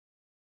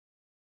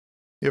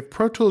If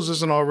Pro Tools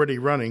isn't already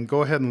running,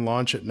 go ahead and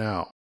launch it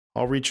now.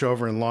 I'll reach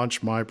over and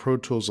launch my Pro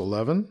Tools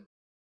 11.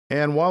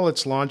 And while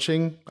it's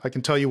launching, I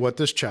can tell you what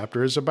this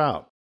chapter is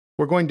about.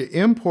 We're going to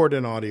import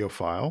an audio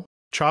file,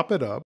 chop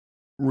it up,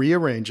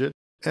 rearrange it,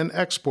 and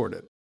export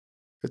it.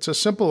 It's a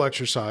simple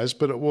exercise,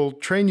 but it will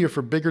train you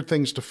for bigger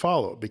things to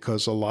follow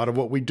because a lot of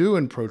what we do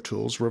in Pro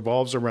Tools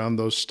revolves around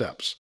those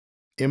steps: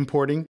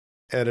 importing,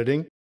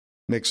 editing,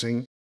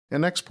 mixing,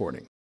 and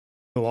exporting.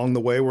 Along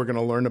the way, we're going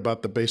to learn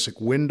about the basic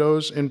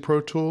windows in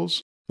Pro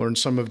Tools, learn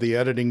some of the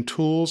editing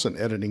tools and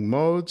editing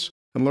modes,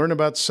 and learn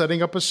about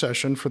setting up a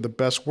session for the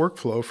best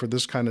workflow for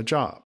this kind of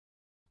job.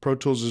 Pro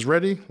Tools is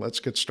ready.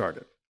 Let's get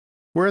started.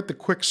 We're at the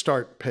Quick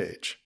Start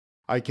page.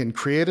 I can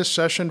create a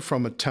session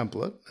from a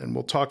template, and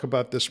we'll talk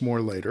about this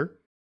more later,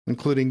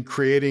 including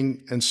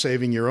creating and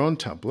saving your own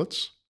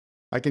templates.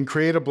 I can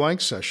create a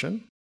blank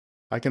session.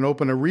 I can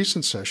open a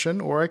recent session,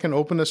 or I can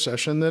open a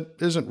session that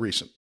isn't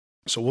recent.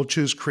 So we'll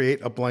choose Create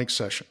a Blank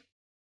Session.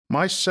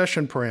 My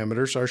session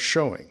parameters are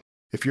showing.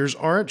 If yours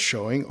aren't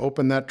showing,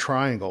 open that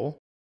triangle,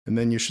 and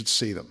then you should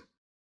see them.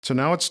 So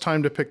now it's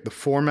time to pick the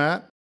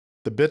format,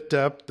 the bit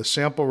depth, the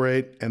sample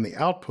rate, and the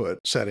output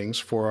settings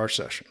for our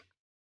session.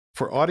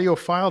 For audio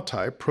file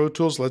type, Pro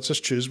Tools lets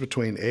us choose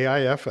between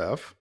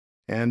AIFF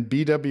and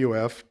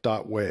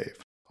BWF.wave.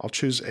 I'll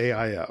choose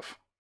AIF.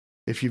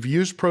 If you've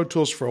used Pro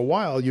Tools for a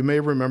while, you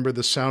may remember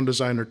the Sound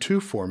Designer 2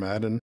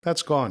 format, and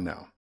that's gone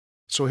now.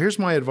 So here's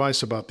my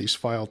advice about these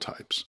file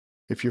types.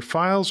 If your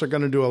files are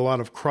going to do a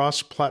lot of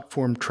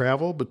cross-platform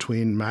travel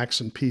between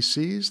Macs and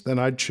PCs, then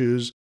I'd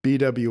choose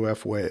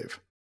BWF-wave.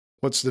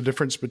 What's the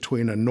difference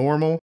between a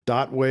normal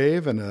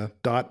 .wave and a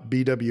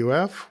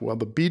 .bwf? Well,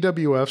 the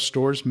BWF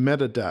stores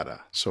metadata,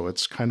 so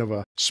it's kind of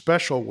a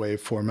special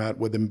wave format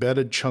with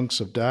embedded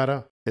chunks of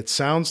data. It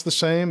sounds the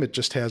same, it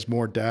just has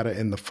more data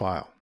in the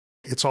file.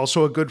 It's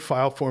also a good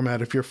file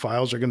format if your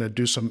files are going to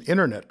do some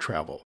internet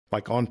travel,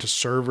 like onto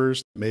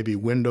servers, maybe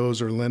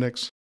Windows or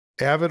Linux.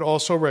 Avid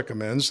also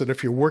recommends that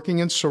if you're working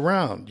in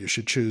surround, you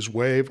should choose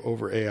WAVE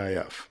over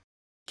AIF.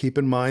 Keep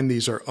in mind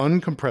these are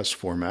uncompressed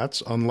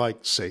formats, unlike,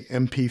 say,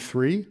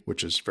 MP3,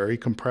 which is very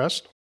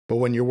compressed. But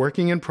when you're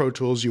working in Pro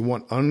Tools, you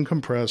want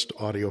uncompressed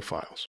audio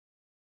files.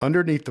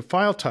 Underneath the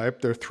file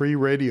type, there are 3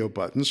 radio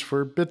buttons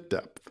for bit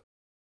depth: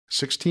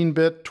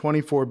 16-bit,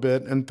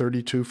 24-bit, and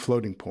 32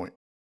 floating point.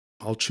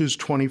 I'll choose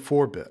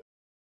 24-bit.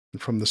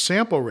 And from the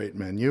sample rate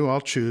menu,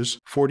 I'll choose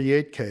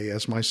 48K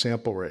as my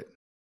sample rate.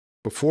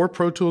 Before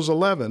Pro Tools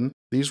 11,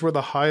 these were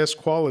the highest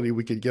quality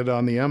we could get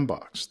on the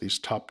M-Box, these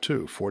top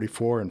 2,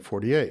 44 and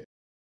 48.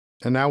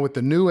 And now with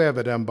the new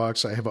Avid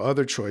M-Box, I have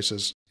other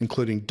choices,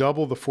 including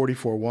double the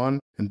 44.1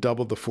 and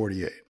double the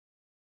 48.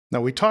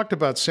 Now, we talked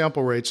about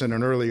sample rates in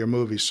an earlier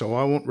movie, so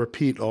I won't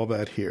repeat all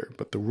that here,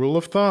 but the rule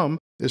of thumb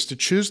is to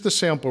choose the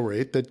sample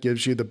rate that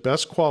gives you the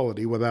best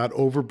quality without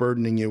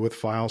overburdening you with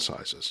file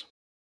sizes.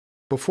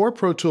 Before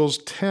Pro Tools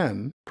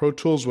 10, Pro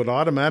Tools would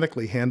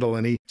automatically handle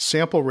any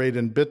sample rate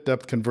and bit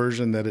depth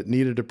conversion that it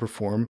needed to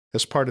perform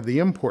as part of the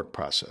import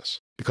process,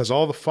 because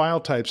all the file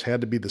types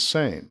had to be the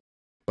same.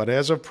 But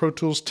as of Pro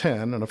Tools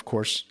 10, and of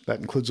course that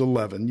includes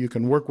 11, you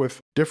can work with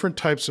different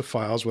types of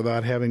files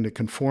without having to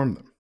conform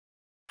them.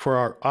 For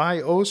our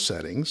I/O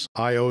settings,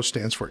 I/O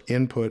stands for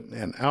input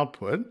and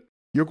output,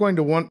 you're going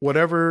to want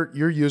whatever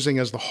you're using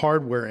as the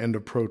hardware end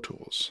of Pro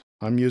Tools.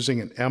 I'm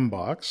using an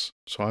M-Box,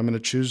 so I'm going to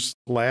choose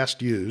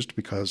last used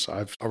because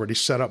I've already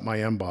set up my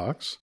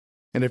M-Box.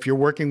 And if you're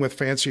working with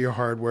fancier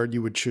hardware,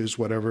 you would choose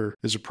whatever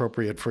is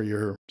appropriate for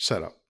your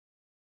setup.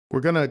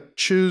 We're going to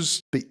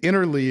choose the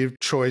interleave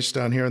choice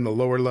down here in the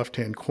lower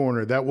left-hand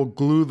corner. That will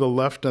glue the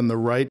left and the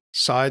right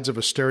sides of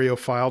a stereo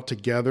file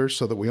together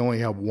so that we only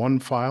have one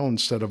file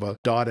instead of a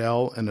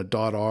 .l and a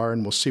 .r,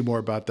 and we'll see more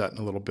about that in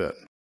a little bit.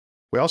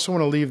 We also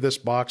want to leave this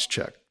box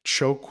checked,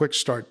 Show Quick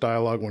Start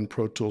dialog when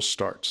Pro Tools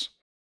starts.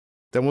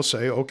 Then we'll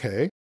say,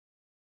 OK.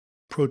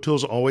 Pro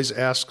Tools always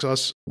asks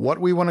us what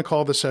we want to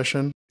call the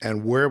session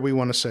and where we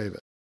want to save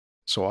it.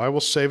 So I will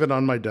save it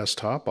on my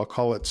desktop. I'll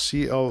call it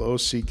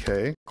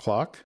CLOCK,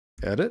 clock,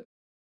 edit.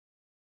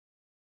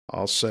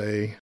 I'll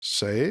say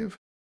save.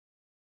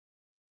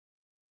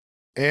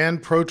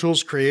 And Pro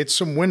Tools creates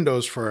some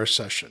windows for our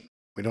session.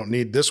 We don't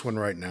need this one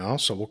right now,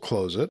 so we'll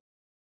close it.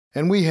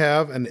 And we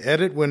have an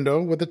edit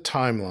window with a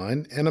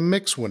timeline and a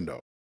mix window.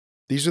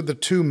 These are the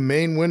 2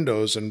 main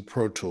windows in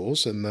Pro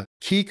Tools, and the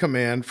key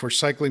command for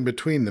cycling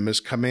between them is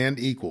Command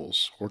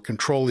equals or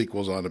Control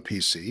equals on a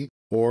PC,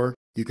 or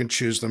you can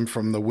choose them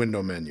from the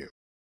window menu.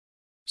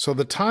 So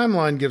the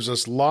timeline gives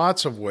us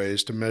lots of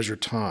ways to measure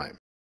time.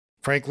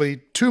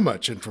 Frankly, too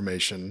much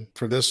information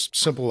for this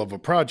simple of a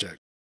project.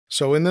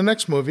 So in the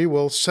next movie,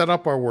 we'll set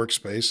up our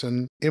workspace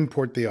and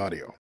import the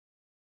audio.